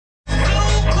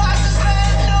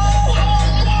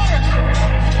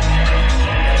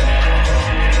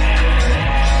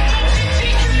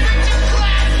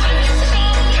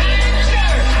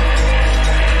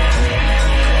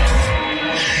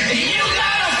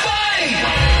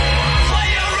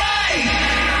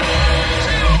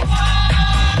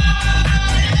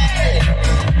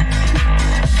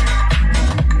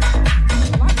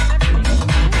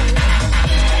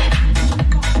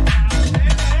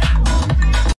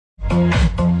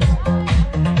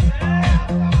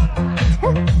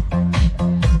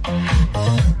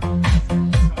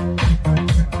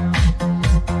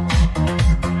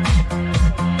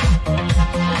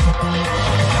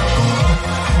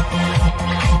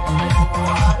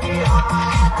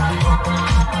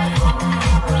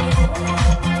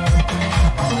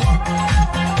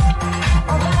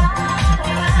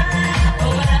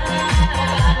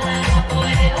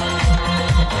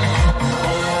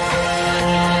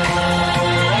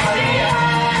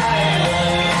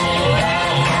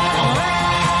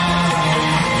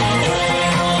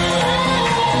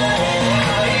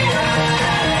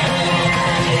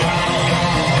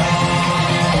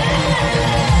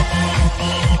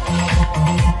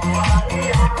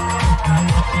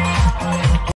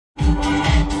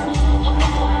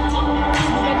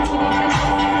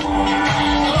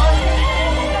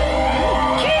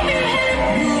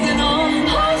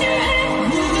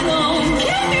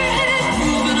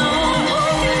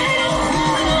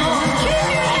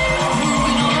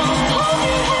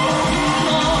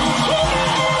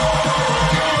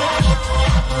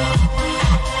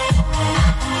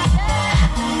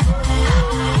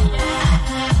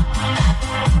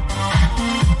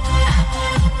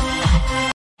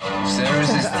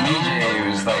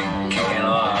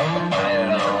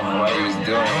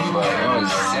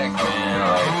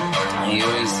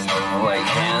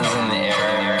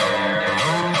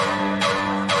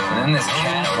then this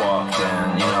cat walked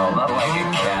in, you know, not like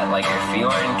a cat, like a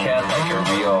feline cat, like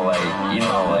a real, like, you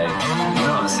know what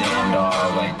I'm saying,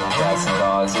 dog, like cats and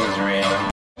dogs, it was random.